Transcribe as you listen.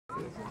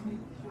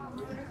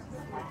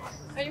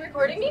Are you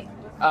recording me?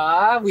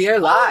 We are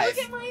live. Oh, look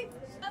at my...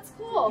 That's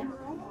cool.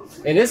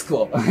 It is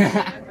cool.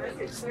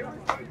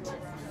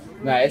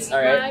 Nice,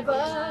 alright. My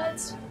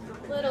butt.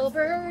 Little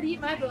bird, eat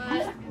my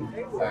butt.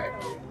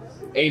 Alright.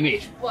 Aimee.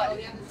 What?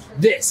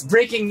 This,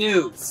 breaking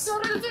news.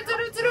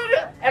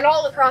 And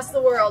all across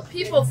the world,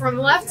 people from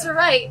left to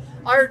right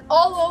are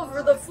all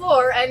over the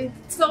floor, and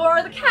so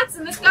are the cats,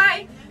 and this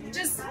guy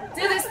just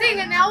did this thing,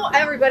 and now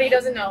everybody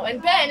doesn't know.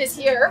 And Ben is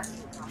here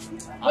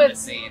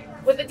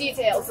with the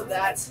details of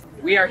that.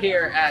 We are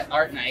here at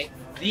Art Night,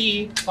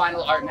 the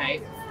final Art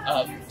Night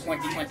of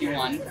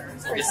 2021,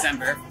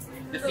 December.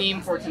 The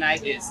theme for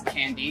tonight is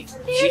candy.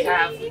 We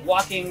have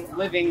walking,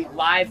 living,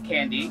 live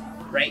candy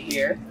right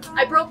here.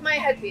 I broke my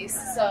headpiece,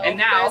 so and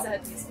now, there's a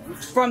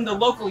headpiece. From the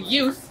local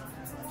youth,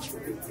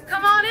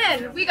 come on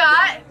in. We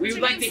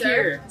would like to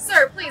hear.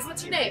 Sir, please,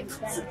 what's your name?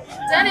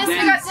 Dennis. We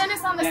got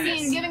Dennis on the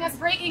scene giving us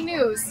breaking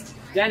news.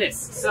 Dennis,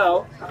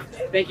 so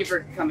thank you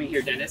for coming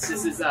here, Dennis.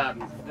 This is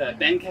the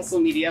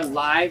benkesselmedia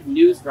live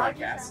news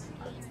broadcast.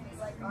 You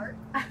like art?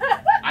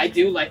 I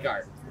do like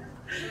art.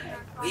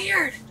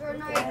 Weird.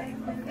 During our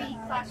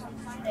class on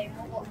Sunday,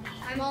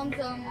 I'm on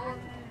the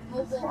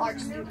mobile art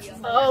studio.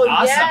 Oh,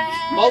 awesome.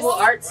 Yes. Mobile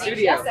art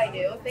studio. Yes, I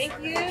do. Thank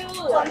you.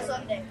 On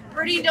Sunday.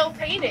 Pretty dope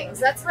paintings.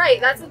 That's right.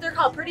 That's what they're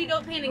called. Pretty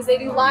dope paintings. They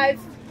do live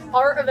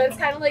art events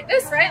kind of like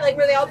this, right? Like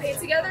where they all paint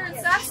together and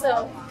stuff.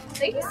 So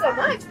thank you so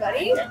much,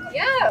 buddy.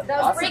 Yeah, that was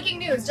awesome. Breaking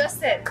news.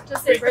 Just in.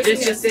 Breaking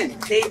news. Just in.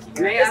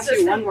 Can I ask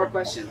you one more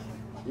question?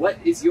 What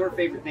is your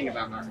favorite thing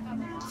about art?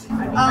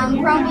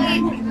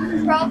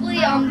 Probably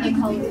the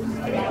colors.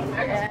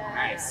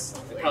 Nice.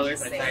 The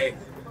colors.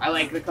 I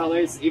like the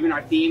colors. Even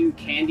our theme,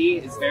 candy,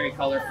 is very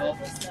colorful.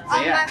 So,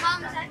 yeah. My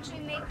mom is actually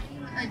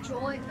making a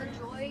joy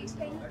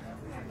painting.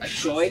 A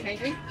joy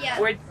painting? Yeah.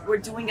 We're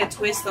doing a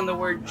twist on the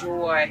word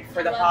joy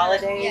for the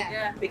holiday.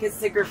 Yeah. Because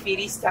it's a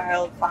graffiti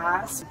style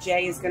class.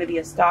 J is going to be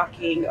a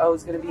stocking, O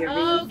is going to be a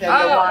wreath, and the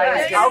Oh, Y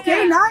is going to be...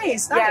 Okay,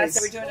 nice. Yeah, so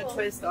we're doing a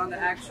twist on the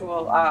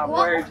actual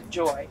word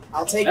joy.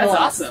 I'll take That's one.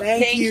 awesome.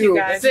 Thank you.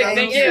 guys.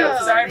 Thank you.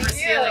 Sorry for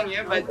Thank you. stealing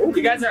you, but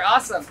you guys are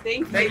awesome.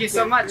 Thank you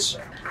so much.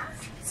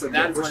 So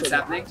that's what's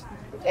happening.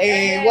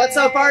 Hey, what's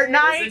up, Art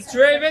Night? This is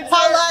Trey, Vincent.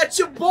 Holla at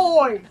your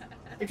boy.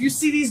 If you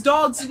see these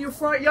dogs in your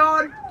front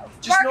yard,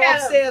 just Bark know at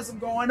 'em. upstairs I'm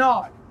going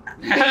on.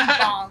 Bing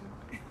bong.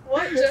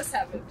 What just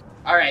happened?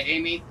 All right,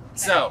 Aimee.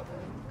 So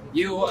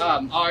you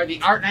are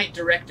the Art Night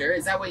director.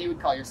 Is that what you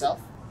would call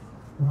yourself?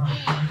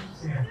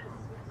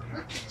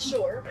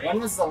 Sure. When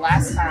was the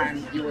last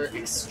time you were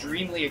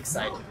extremely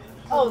excited?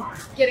 Oh,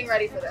 getting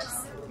ready for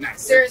this.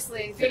 Nice.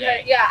 Seriously.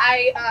 Today. Yeah,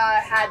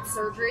 I had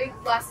surgery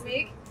last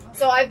week,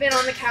 so I've been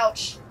on the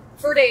couch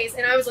for days,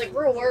 and I was like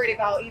real worried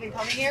about even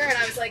coming here, and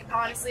I was like,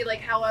 honestly,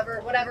 like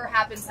whatever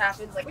happens.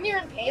 Like when you're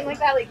in pain like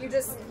that, like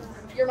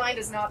your mind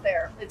is not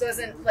there. It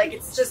doesn't, like,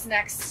 it's just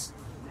next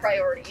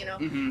priority, you know?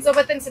 Mm-hmm. So,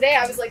 but then today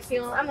I was like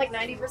I'm like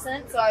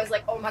 90%, so I was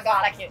like, oh my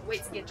God, I can't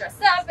wait to get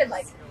dressed up, and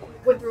like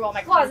went through all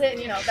my closet,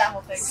 and you know, that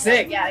whole thing.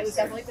 Sick. So, yeah, it was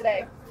definitely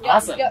today. Yep,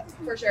 Awesome. Yep,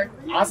 for sure.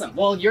 Awesome.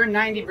 Well, your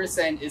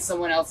 90% is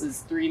someone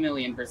else's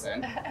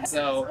 3,000,000%.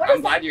 So What I'm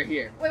is glad that? you're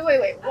here. Wait,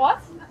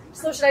 what?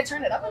 So should I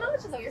turn it up a notch?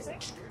 Is that what you're saying?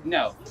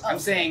 No, I'm Oh.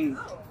 saying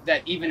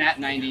that even at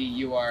 90,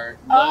 you are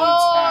loads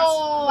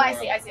Oh, past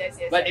the I world.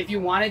 see. But if you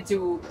wanted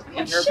to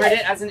interpret shit.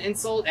 it as an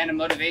insult and a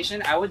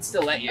motivation, I would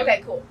still let you.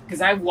 Okay, cool.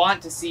 Because I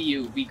want to see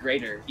you be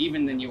greater,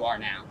 even than you are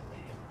now.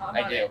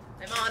 I do.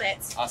 I'm on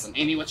it. Awesome.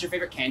 Aimee, what's your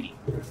favorite candy?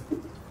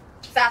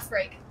 Fast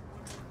break.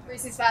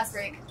 Reese's Fast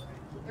Break.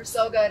 They're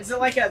so good. Is it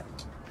like a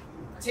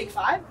Take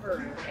 5?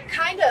 Or?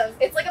 Kind of.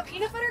 It's like a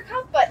peanut butter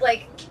cup, but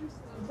like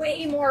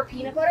way more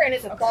peanut butter, and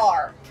it's a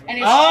bar. And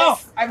it's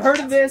I've heard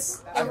of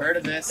this. I've heard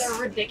of this. They're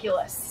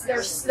ridiculous.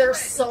 They're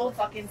so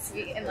fucking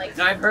sweet, and like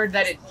No, I've heard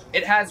that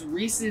it has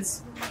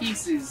Reese's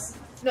Pieces.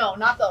 no,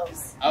 not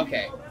those.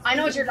 Okay. I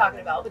know what you're talking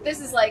about, but this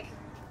is like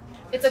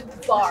it's a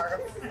bar.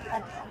 I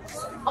don't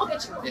know. I'll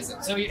get you one. Is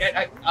it? So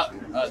I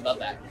love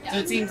that. So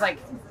it seems like,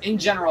 in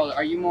general,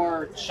 are you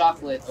more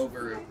chocolate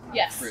over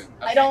Yes. fruit?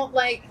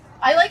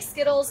 I like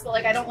Skittles, but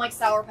like I don't like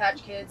Sour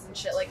Patch Kids and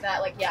shit like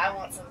that. Like, yeah, I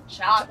want some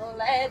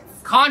chocolates.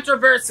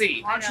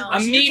 Controversy! I know.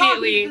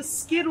 Immediately The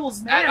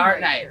Skittles, man. at Art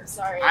Night.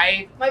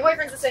 Sorry. My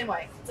boyfriend's the same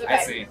way. It's okay.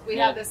 I see. We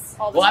Well, have this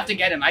all the We'll time. have to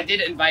get him. I did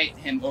invite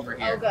him over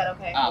here. Oh, good.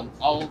 Okay.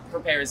 I'll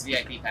prepare his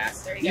VIP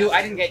pass. There you go.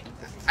 I didn't get.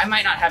 I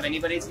might not have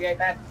anybody's VIP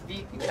pass.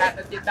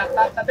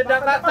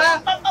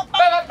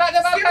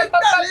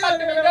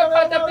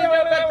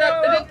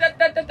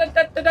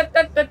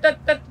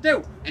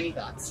 Any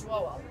thoughts?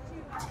 Whoa.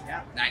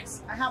 Yeah.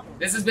 Nice. I have one.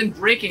 This has been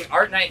breaking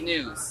Art Night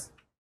news.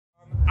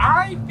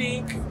 I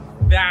think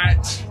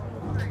that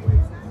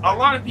a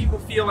lot of people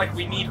feel like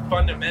we need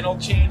fundamental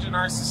change in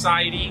our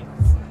society,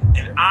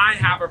 and I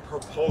have a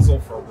proposal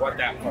for what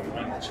that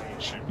fundamental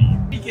change should be.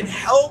 We can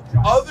help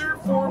other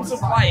forms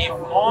of life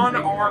on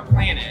our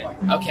planet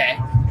Okay.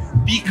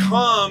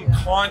 become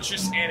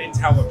conscious and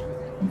intelligent.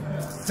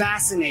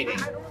 Fascinating.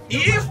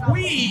 if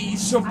we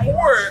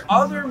support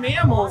other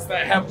mammals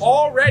that have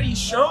already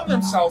shown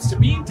themselves to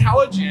be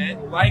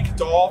intelligent, like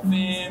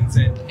dolphins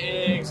and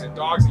pigs and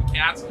dogs and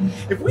cats,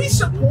 if we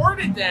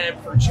supported them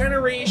for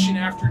generation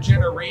after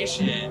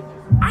generation,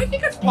 I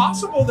think it's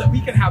possible that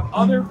we can have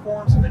other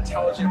forms of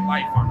intelligent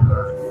life on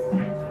Earth.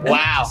 And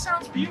Wow. that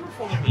sounds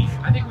beautiful to me.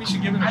 I think we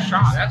should give it a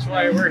shot. That's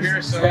why we're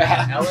here. So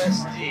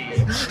LSD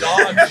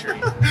dog tree.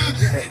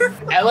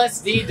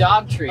 LSD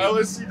dog tree.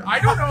 LSD. I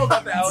don't know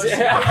about the LSD.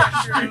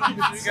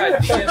 We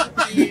got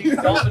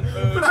DSP, dolphin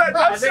food. But that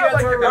does sound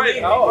like the right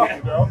thing,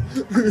 you know?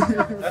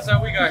 That's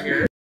how we got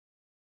here.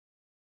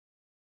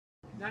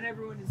 Not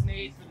everyone is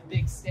made for the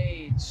big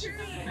stage.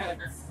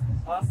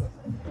 Awesome.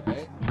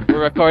 We're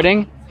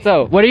recording.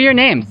 So, what are your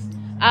names?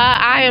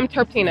 I am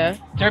Terptina.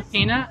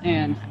 Terptina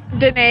and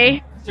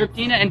Danae.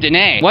 Terptina and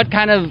Danae. What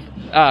kind of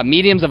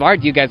mediums of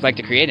art do you guys like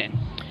to create in?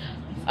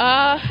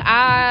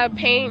 I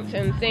paint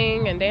and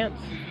sing and dance.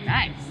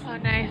 Nice. Oh,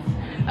 nice.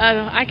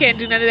 I can't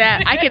do none of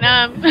that. I can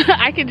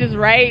I can just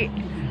write.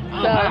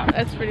 So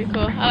that's pretty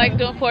cool. I like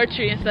doing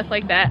poetry and stuff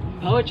like that.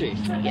 Poetry.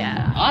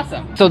 Yeah.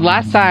 Awesome. So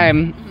last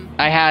time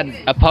I had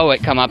a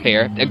poet come up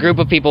here, a group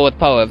of people with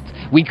poets.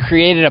 We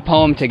created a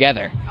poem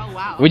together. Oh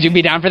wow. Would you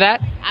be down for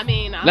that? I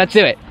mean, Let's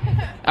do it.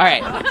 All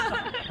right.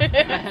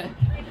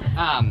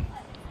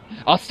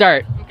 I'll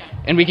start,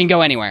 and we can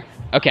go anywhere.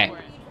 Okay.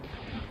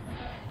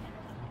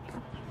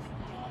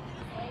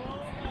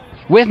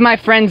 With my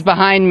friends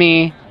behind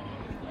me,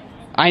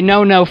 I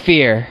know no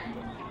fear.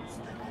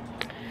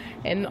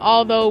 And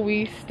although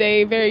we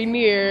stay very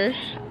near,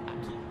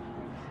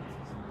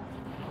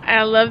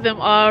 I love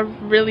them all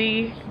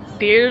really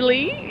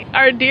dearly.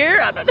 Or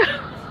dear? I don't know.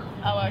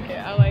 I like it.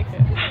 I like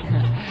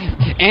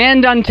it.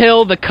 And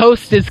until the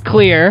coast is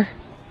clear.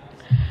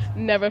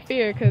 Never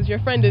fear, because your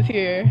friend is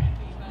here.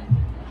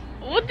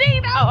 Well,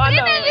 dang, I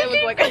know. It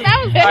was like All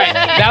right,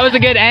 that was a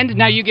good end.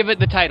 Now you give it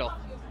the title.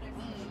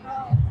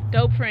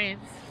 Dope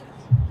friends.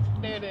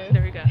 There it is.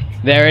 There we go.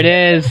 There it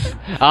is.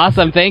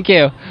 Awesome. Thank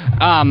you.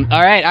 All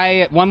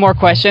right. One more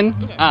question.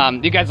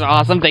 You guys are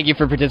awesome. Thank you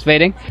for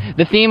participating.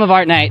 The theme of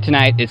Art Night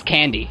tonight is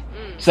candy.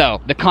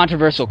 So the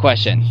controversial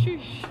question: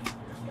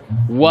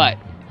 what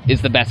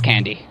is the best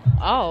candy?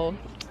 Oh.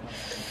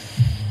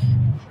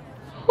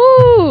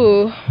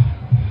 Whew.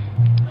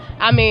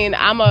 I mean,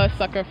 I'm a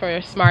sucker for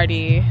a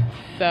Smartie,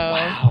 so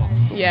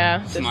yeah.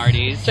 just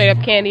Smarties. Straight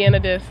up candy in a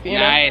disc, you know?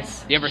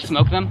 Nice. You ever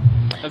smoke them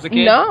as a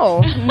kid?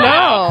 No.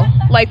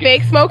 Like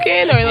fake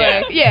smoking or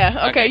like,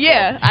 yeah, okay, cool.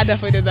 yeah, I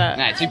definitely did that.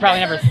 Nice. You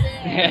probably never.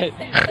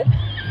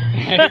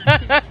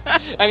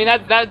 I mean,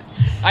 that.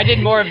 I did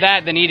more of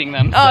that than eating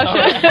them. So. Oh,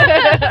 shit.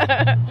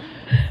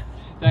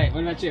 Right.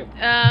 What about you?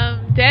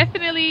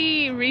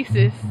 Definitely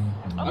Reese's.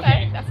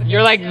 Okay.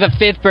 You're like the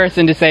fifth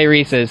person to say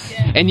Reese's.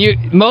 Yeah.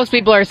 And most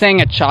people are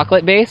saying a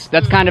chocolate base.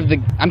 That's kind of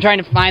I'm trying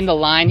to find the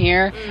line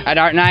here at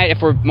Art Night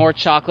if we're more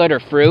chocolate or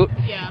fruit.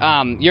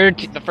 Yeah. You're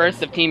the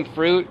first of Team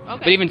Fruit. Okay.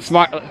 But even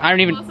smart, I don't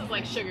even. Also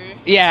like sugar.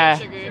 Yeah.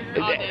 Sugar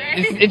all day.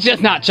 It's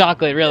just not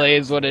chocolate, really,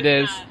 is what it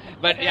is.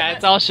 But yeah,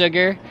 it's all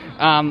sugar.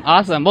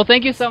 Awesome. Well,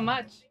 thank you so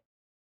much.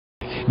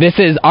 This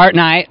is Art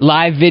Night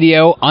live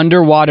video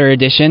underwater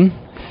edition.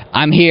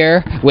 I'm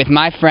here with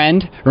my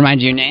friend.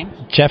 Remind you your name?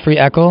 Jeffrey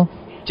Eckel.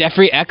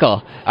 Jeffrey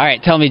Eckel. All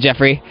right, tell me,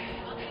 Jeffrey,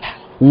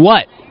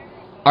 what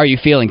are you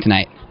feeling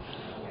tonight?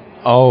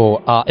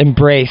 Oh,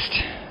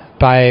 embraced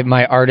by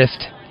my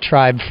artist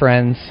tribe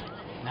friends.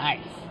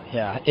 Nice.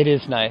 Yeah, it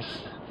is nice.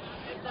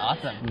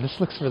 Awesome. This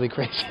looks really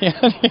crazy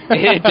out here.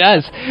 It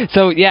does.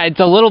 So, yeah, it's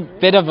a little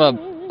bit of a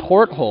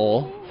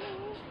porthole.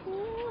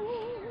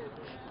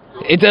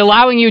 It's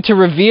allowing you to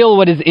reveal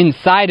what is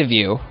inside of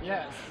you,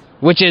 Yes.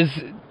 which is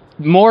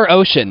more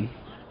ocean.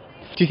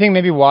 Do you think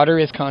maybe water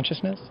is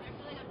consciousness?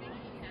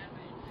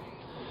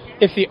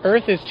 If the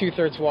Earth is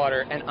 2/3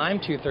 water and I'm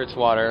 2/3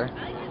 water, you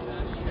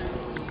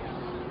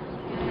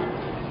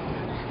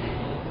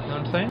know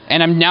what I'm saying?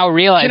 And I'm now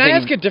realizing... Can I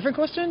ask a different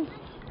question?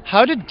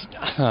 How do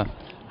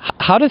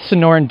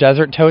Sonoran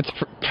desert toads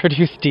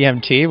produce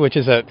DMT, which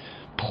is a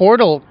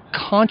portal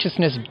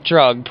consciousness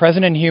drug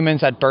present in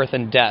humans at birth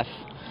and death?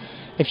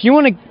 If you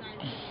want to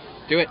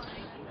do it,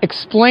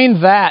 explain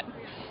that.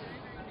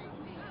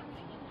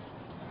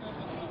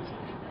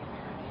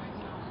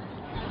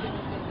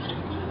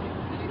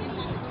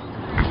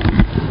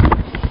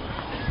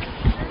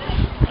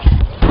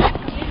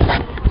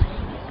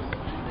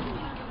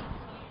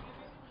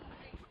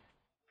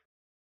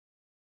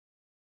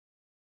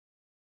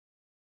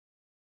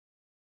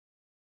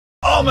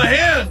 Oh, my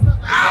hand!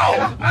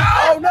 Ow!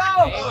 Ow! no!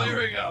 Oh, here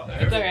we go.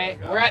 It's alright.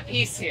 We're at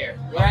peace here.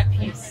 We're at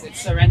peace. It's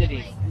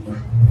serenity.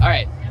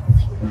 Alright.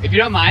 If you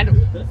don't mind,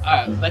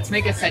 let's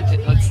make a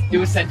sentence. Let's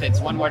do a sentence,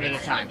 one word at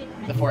a time.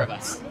 The four of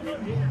us.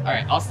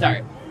 Alright, I'll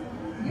start.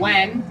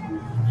 When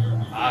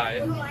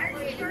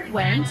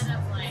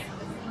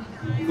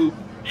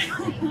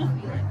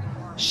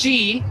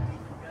she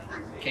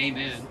came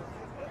in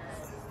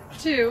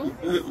Two.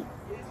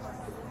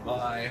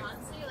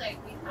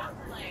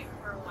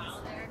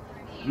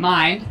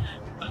 mind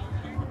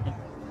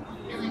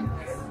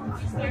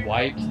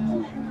White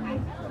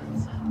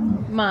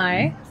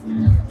my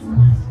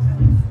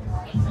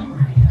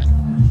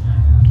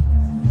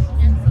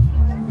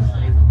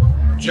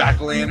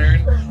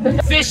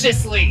jack-o'-lantern.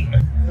 Viciously.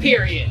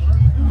 Period.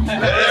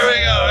 There we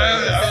go.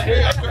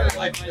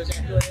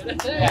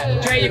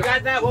 Trey, you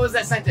got that? What was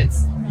that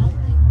sentence?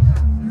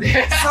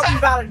 Something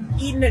about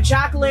eating a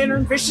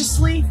jack-o'-lantern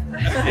viciously.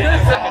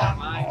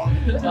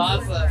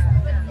 Awesome.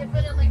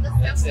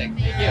 That's sick.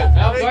 Thank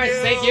you. Of course,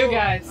 thank you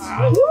guys.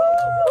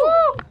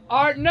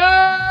 Art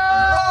nut!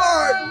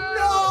 Art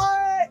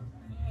nut!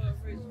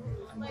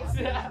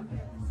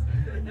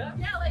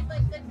 Yeah, like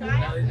the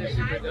guy.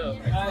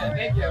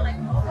 Thank you.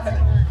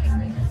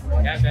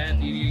 Yeah,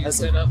 Ben, you need to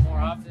set up more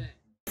often.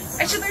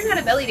 I should learn how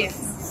to belly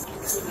dance.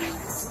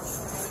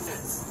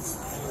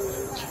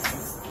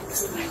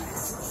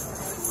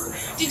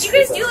 Did you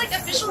guys do like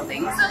official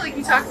things though? Like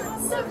you talked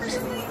about stuff or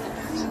something?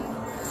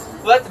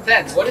 Well, that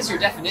depends. What is your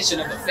definition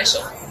of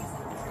official?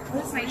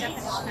 What is my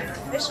definition of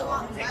official?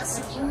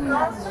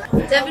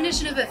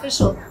 Definition of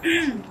official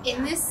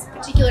in this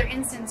particular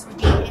instance would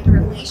be in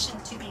relation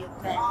to the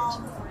event.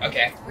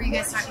 Okay. Were you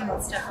guys talking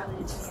about stuff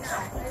related to the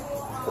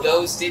event?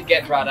 Those did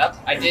get brought up.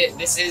 I did.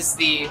 This is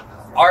the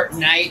Art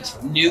Night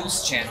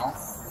News Channel,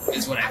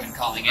 is what I've been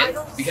calling it,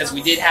 because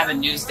we did have a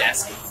news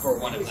desk for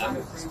one of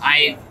them.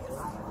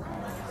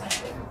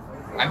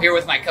 I'm here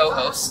with my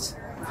co-host.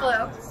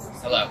 Hello.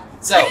 Hello.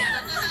 So,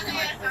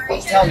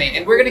 tell me,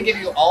 and we're going to give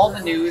you all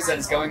the news that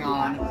is going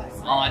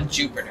on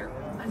Jupiter.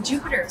 On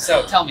Jupiter.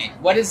 So, tell me,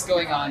 what is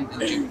going on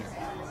in Jupiter?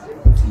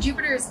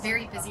 Jupiter is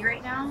very busy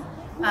right now.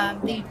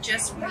 They've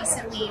just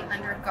recently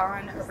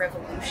undergone a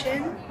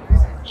revolution,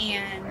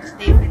 and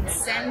they've been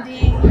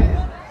sending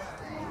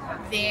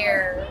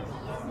their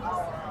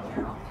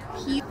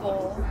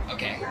people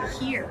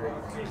here.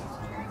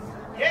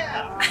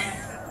 Yeah.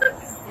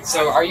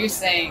 So are you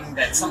saying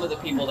that some of the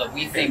people that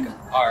we think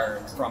are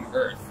from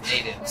Earth,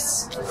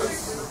 natives,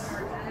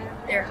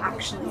 they're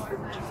actually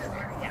from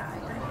Jupiter, yeah.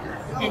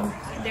 And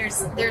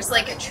there's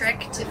like a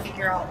trick to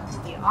figure out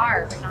who they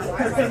are, but not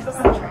everybody knows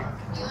the trick.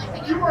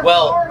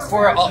 Well,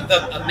 for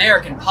the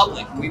American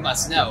public, we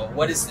must know,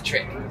 what is the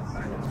trick? I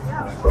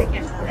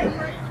can't tell you.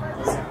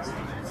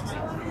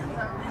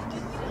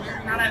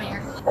 Not on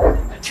here.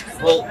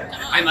 Well,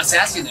 I must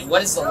ask you then,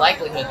 what is the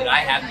likelihood that I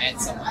have met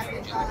someone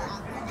from Jupiter?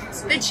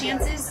 The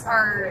chances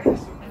are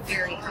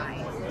very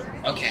high.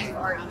 Okay. You've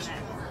already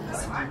met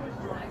someone.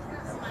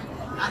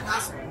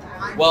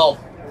 Well,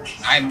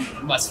 I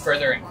must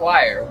further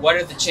inquire, what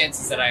are the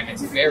chances that I'm in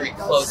very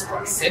close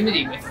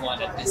proximity with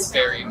one at this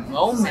very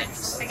moment?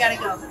 I gotta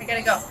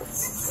go.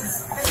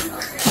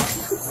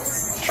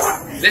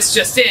 This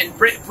just in,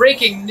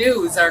 breaking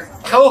news, our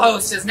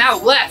co-host has now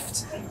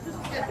left.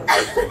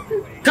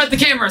 Cut the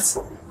cameras.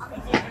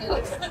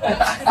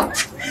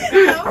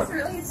 That was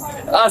really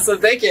fun. Awesome,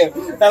 thank you.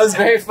 That was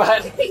very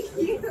fun. Thank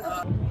you.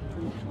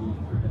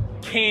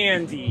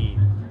 Candy.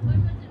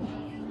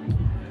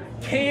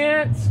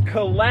 Can't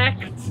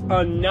collect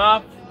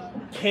enough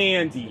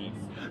candy.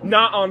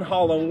 Not on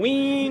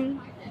Halloween,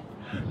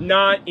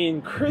 not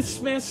in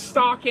Christmas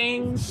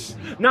stockings,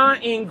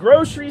 not in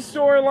grocery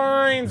store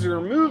lines or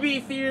movie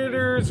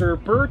theaters or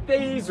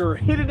birthdays or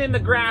hidden in the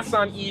grass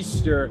on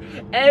Easter.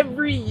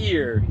 Every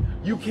year,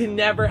 you can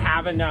never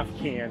have enough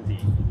candy.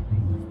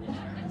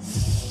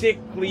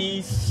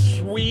 Sickly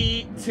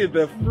sweet to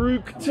the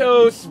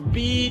fructose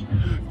beat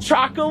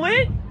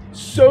chocolate,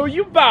 so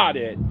you bought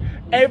it.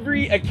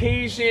 Every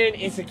occasion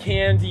is a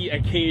candy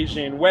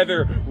occasion,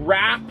 whether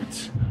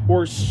wrapped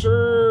or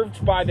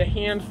served by the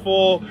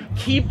handful.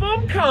 Keep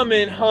 'em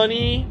coming,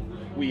 honey.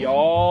 We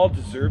all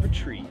deserve a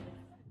treat.